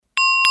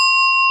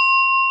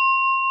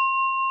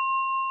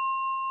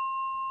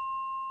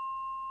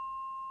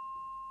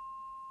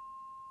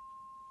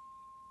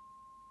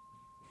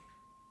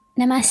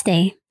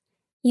Namaste.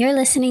 You're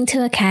listening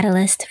to a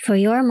catalyst for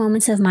your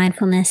moments of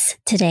mindfulness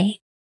today.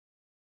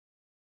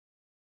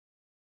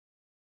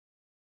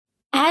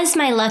 As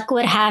my luck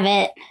would have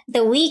it,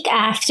 the week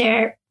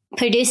after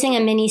producing a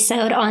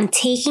mini-sode on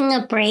taking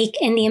a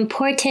break and the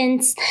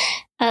importance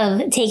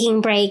of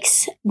taking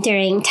breaks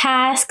during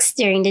tasks,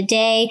 during the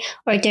day,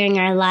 or during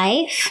our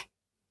life,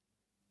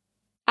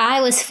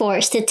 I was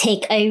forced to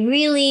take a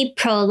really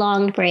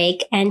prolonged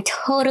break and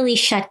totally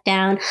shut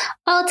down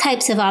all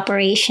types of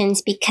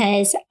operations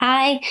because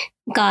I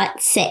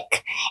got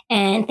sick.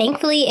 And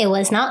thankfully, it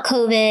was not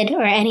COVID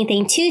or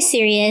anything too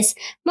serious,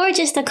 more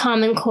just a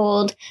common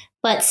cold.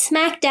 But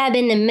smack dab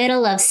in the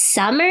middle of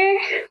summer,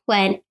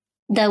 when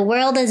the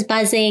world is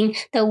buzzing,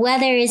 the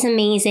weather is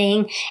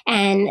amazing,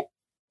 and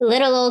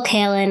little old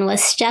Kaylin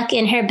was stuck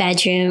in her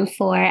bedroom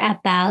for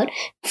about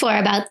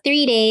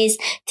 3 days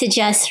to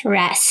just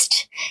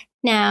rest.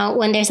 Now,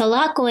 when there's a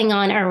lot going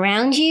on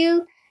around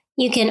you,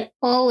 you can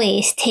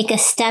always take a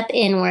step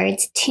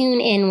inwards,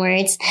 tune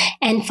inwards,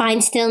 and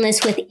find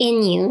stillness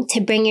within you to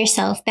bring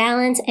yourself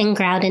balance and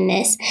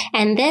groundedness.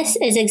 And this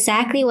is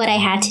exactly what I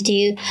had to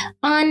do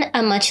on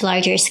a much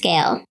larger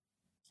scale.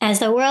 As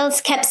the world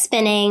kept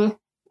spinning,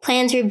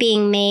 plans were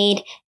being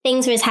made,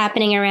 things was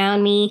happening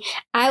around me,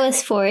 I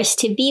was forced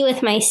to be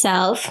with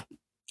myself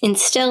in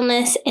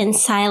stillness and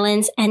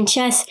silence and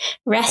just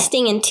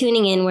resting and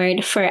tuning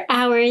inward for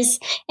hours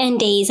and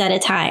days at a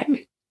time.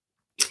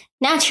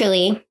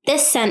 Naturally,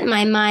 this sent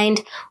my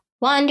mind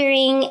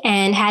wandering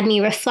and had me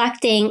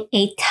reflecting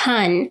a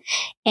ton.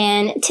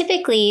 And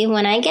typically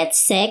when I get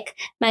sick,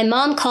 my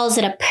mom calls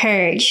it a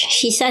purge.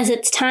 She says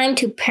it's time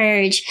to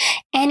purge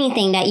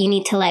anything that you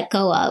need to let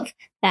go of,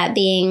 that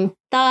being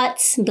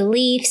thoughts,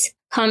 beliefs,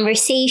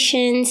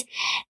 conversations,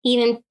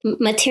 even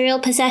material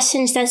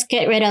possessions. Just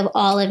get rid of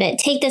all of it.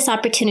 Take this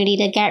opportunity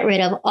to get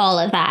rid of all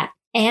of that.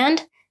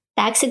 And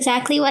that's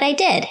exactly what I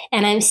did.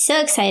 And I'm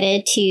so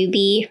excited to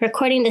be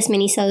recording this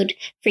mini-sode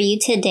for you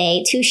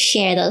today to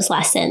share those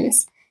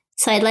lessons.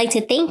 So I'd like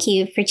to thank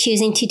you for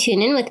choosing to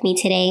tune in with me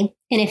today.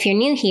 And if you're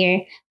new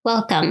here,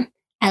 welcome.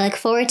 I look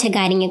forward to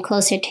guiding you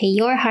closer to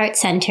your heart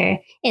center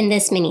in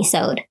this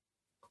mini-sode.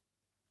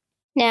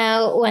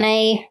 Now, when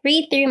I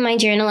read through my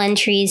journal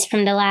entries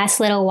from the last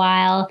little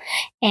while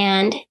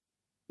and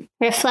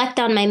reflect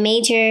on my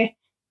major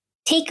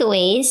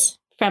takeaways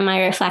from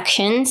my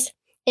reflections,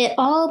 it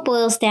all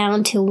boils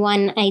down to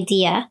one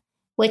idea,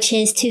 which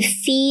is to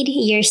feed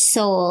your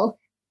soul,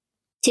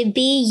 to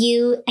be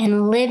you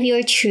and live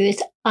your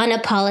truth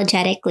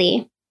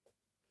unapologetically.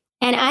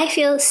 And I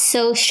feel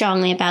so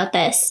strongly about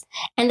this.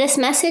 And this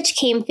message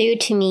came through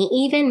to me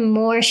even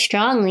more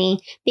strongly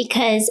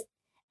because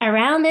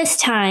around this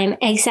time,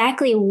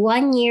 exactly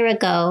 1 year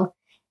ago,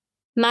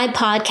 my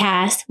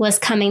podcast was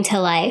coming to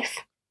life.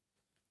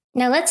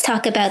 Now let's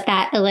talk about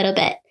that a little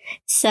bit.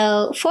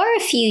 So for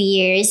a few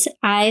years,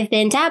 I've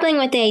been dabbling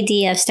with the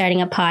idea of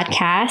starting a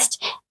podcast.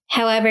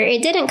 However,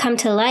 it didn't come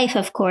to life,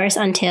 of course,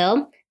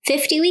 until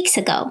 50 weeks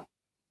ago.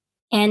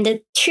 And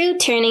the true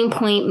turning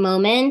point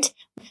moment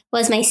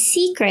was my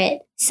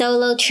secret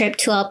solo trip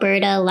to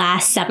Alberta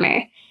last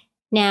summer.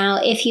 Now,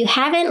 if you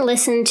haven't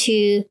listened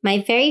to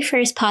my very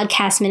first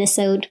podcast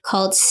minisode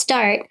called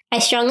Start, I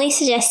strongly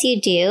suggest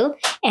you do.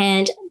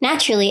 And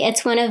naturally,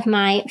 it's one of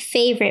my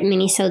favorite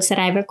minisodes that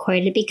I've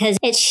recorded because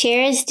it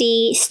shares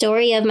the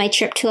story of my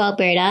trip to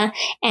Alberta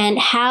and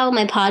how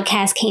my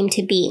podcast came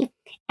to be.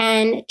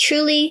 And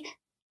truly,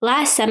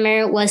 last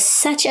summer was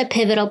such a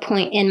pivotal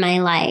point in my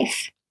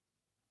life.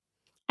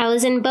 I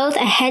was in both a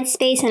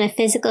headspace and a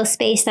physical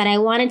space that I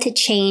wanted to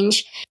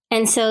change.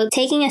 And so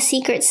taking a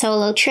secret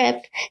solo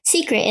trip,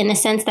 secret in the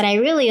sense that I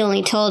really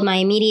only told my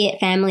immediate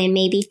family and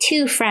maybe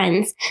 2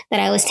 friends that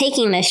I was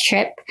taking this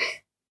trip,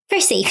 for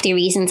safety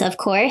reasons, of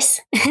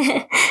course,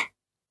 I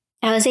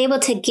was able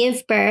to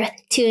give birth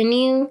to a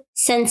new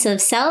sense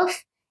of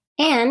self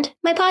and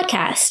my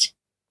podcast.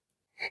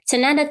 So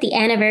now that the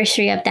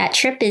anniversary of that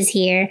trip is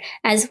here,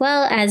 as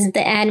well as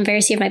the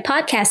anniversary of my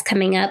podcast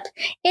coming up,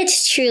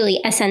 it's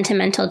truly a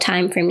sentimental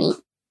time for me.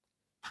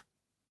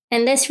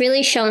 And this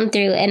really shone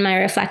through in my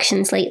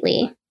reflections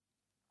lately.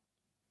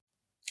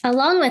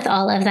 Along with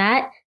all of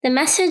that, the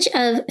message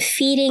of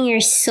feeding your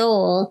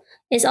soul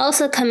is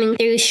also coming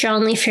through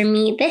strongly for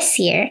me this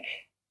year,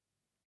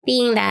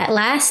 being that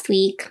last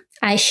week,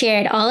 I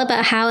shared all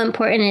about how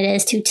important it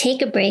is to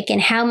take a break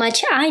and how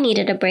much I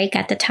needed a break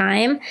at the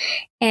time.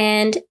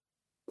 And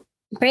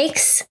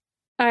breaks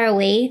are a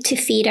way to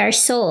feed our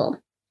soul.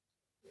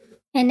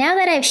 And now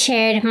that I've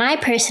shared my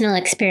personal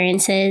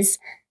experiences,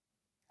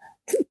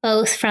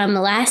 both from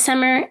last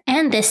summer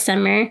and this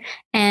summer,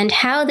 and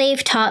how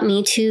they've taught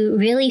me to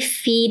really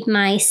feed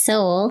my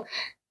soul,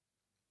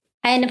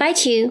 I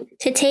invite you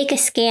to take a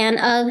scan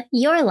of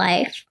your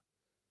life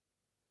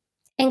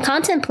and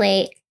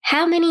contemplate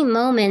how many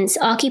moments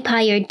occupy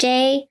your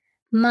day,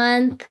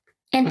 month,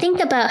 and think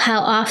about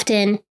how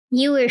often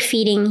you are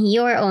feeding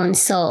your own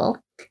soul.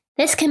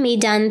 This can be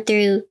done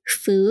through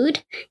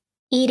food,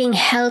 eating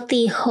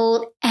healthy,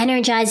 whole,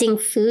 energizing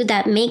food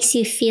that makes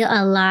you feel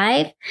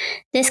alive.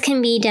 This can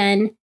be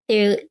done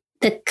through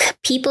the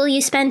people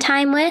you spend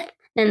time with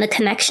and the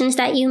connections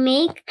that you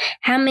make,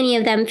 how many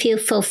of them feel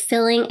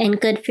fulfilling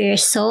and good for your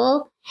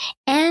soul.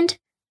 And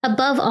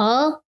above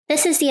all,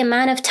 this is the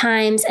amount of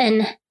times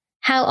and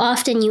how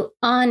often you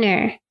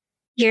honor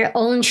your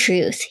own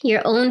truth,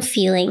 your own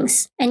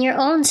feelings, and your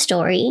own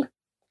story.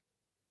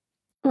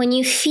 When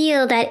you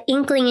feel that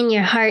inkling in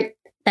your heart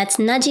that's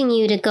nudging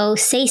you to go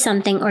say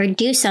something or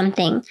do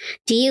something,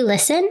 do you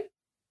listen?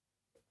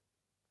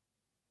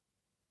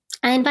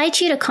 I invite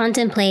you to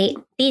contemplate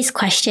these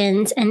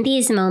questions and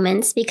these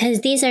moments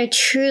because these are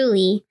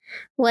truly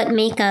what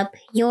make up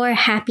your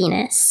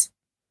happiness.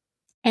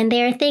 And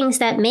they are things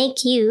that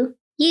make you,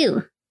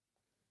 you.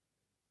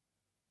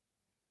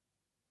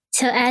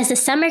 So as the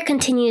summer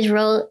continues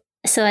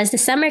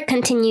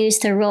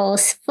to roll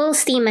full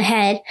steam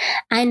ahead,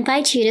 I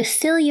invite you to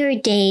fill your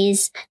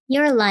days,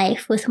 your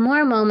life with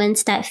more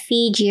moments that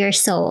feed your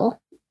soul.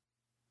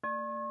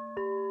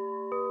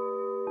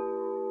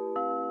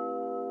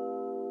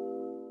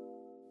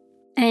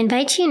 I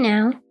invite you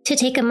now to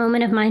take a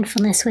moment of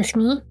mindfulness with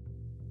me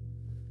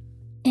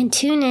and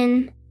tune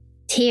in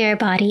to your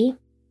body.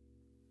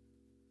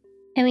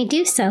 And we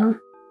do so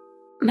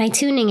by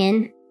tuning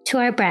in to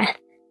our breath.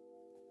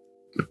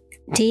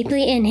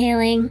 Deeply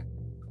inhaling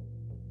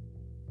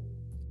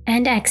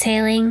and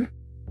exhaling.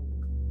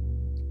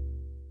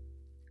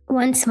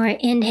 Once more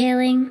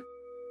inhaling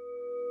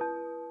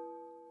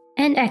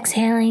and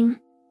exhaling.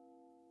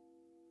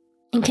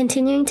 And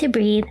continuing to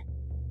breathe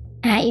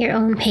at your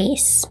own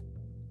pace.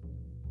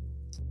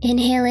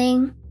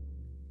 Inhaling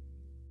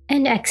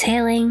and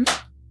exhaling.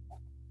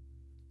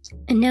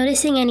 And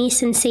noticing any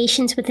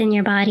sensations within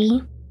your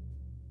body.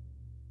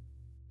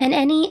 And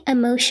any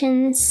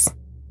emotions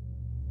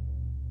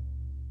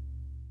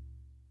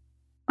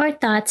or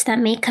thoughts that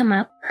may come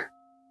up.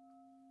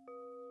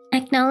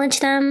 Acknowledge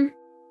them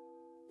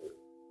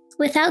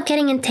without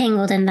getting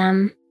entangled in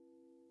them,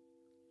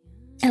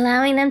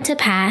 allowing them to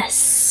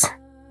pass,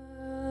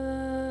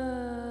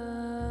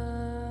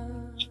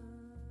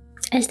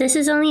 as this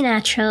is only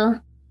natural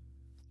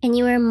and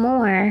you are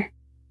more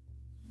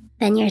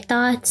than your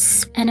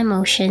thoughts and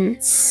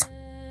emotions.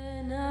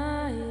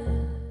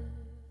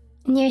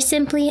 And you're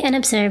simply an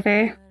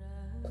observer.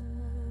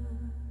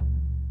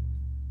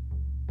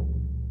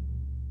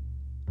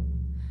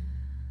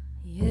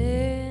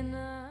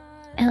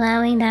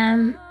 Allowing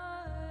them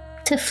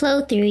to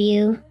flow through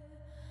you.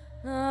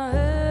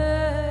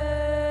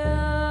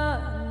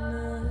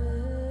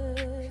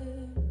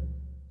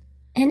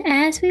 And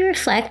as we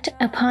reflect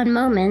upon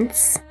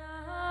moments,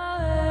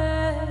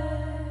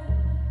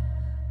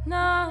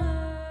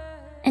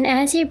 and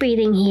as you're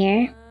breathing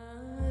here,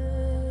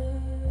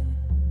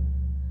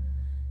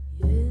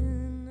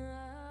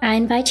 I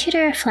invite you to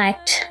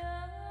reflect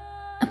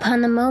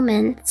upon the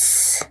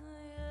moments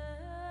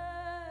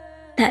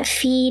that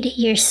feed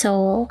your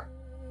soul.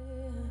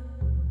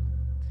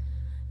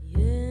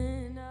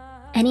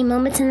 Any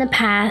moments in the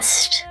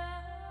past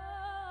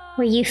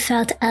where you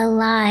felt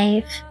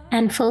alive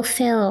and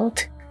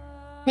fulfilled,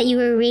 that you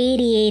were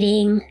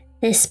radiating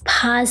this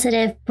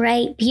positive,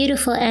 bright,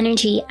 beautiful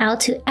energy out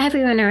to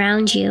everyone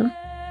around you.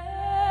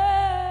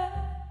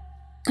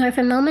 Or if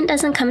a moment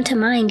doesn't come to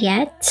mind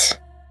yet,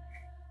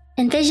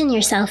 envision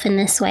yourself in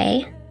this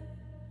way.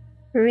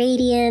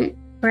 Radiant,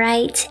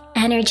 bright,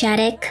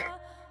 energetic,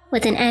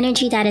 with an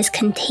energy that is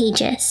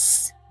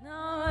contagious.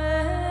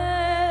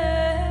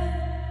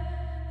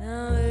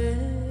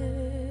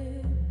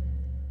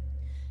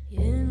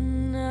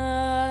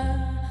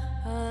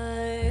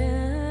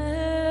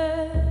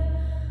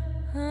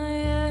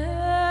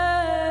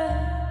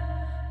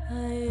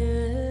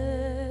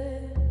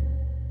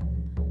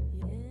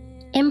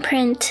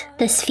 Imprint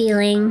this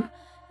feeling,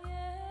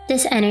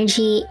 this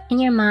energy in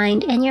your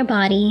mind and your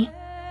body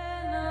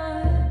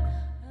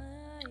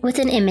with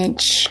an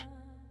image.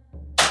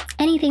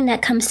 Anything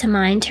that comes to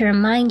mind to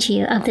remind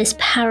you of this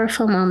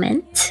powerful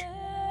moment.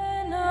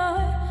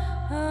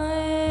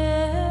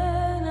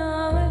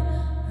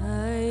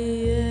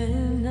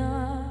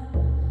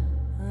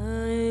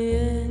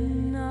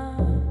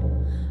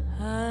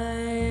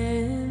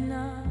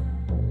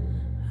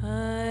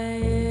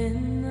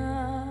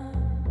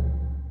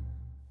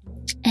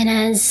 And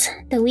as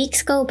the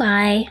weeks go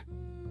by,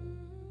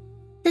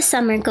 the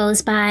summer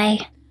goes by,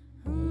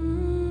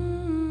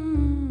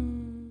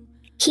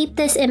 keep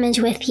this image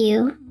with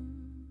you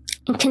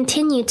and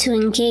continue to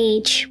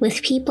engage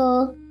with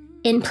people,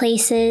 in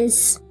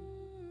places,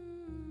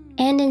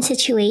 and in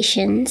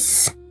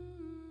situations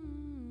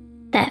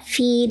that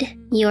feed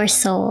your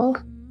soul.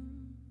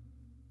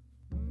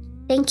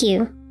 Thank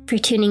you for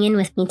tuning in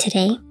with me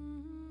today.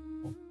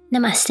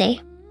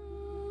 Namaste.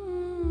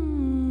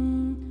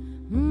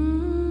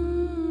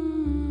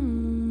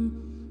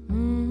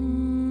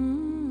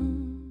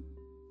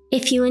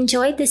 If you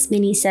enjoyed this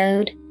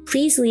mini-sode,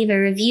 please leave a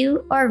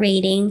review or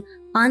rating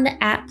on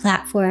the app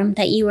platform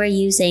that you are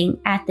using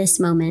at this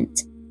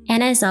moment.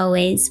 And as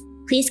always,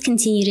 please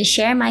continue to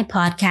share my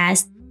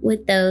podcast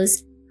with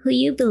those who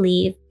you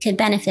believe could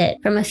benefit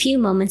from a few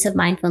moments of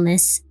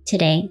mindfulness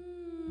today.